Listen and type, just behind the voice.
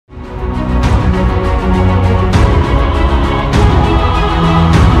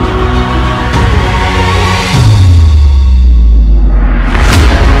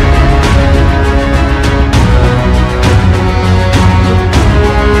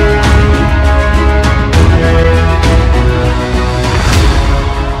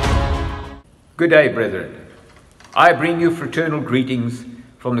Good day, brethren. I bring you fraternal greetings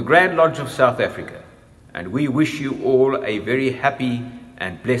from the Grand Lodge of South Africa, and we wish you all a very happy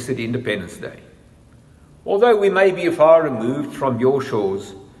and blessed Independence Day. Although we may be far removed from your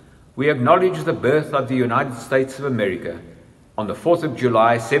shores, we acknowledge the birth of the United States of America on the 4th of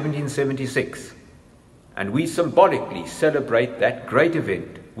July, 1776, and we symbolically celebrate that great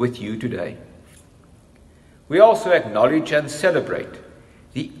event with you today. We also acknowledge and celebrate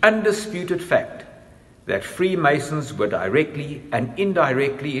the undisputed fact that Freemasons were directly and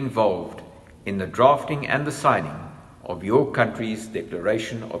indirectly involved in the drafting and the signing of your country's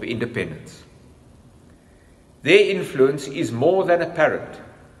Declaration of Independence. Their influence is more than apparent,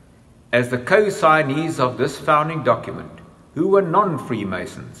 as the co-signees of this founding document, who were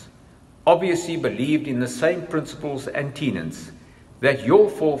non-Freemasons, obviously believed in the same principles and tenets that your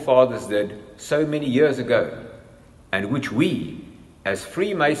forefathers did so many years ago, and which we, as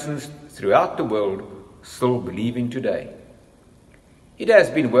Freemasons throughout the world, still believe in today. It has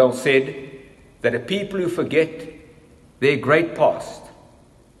been well said that a people who forget their great past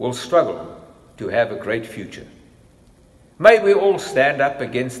will struggle to have a great future. May we all stand up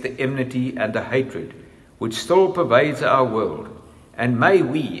against the enmity and the hatred which still pervades our world, and may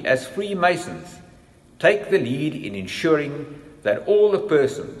we, as Freemasons, take the lead in ensuring that all the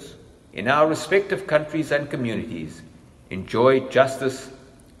persons in our respective countries and communities enjoy justice,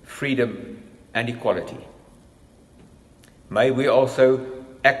 freedom, and equality. May we also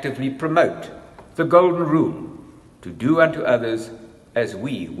actively promote the golden rule to do unto others as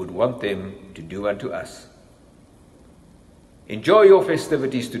we would want them to do unto us. Enjoy your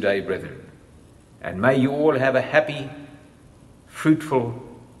festivities today, brethren, and may you all have a happy, fruitful,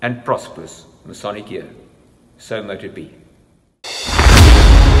 and prosperous Masonic year. So mote it be.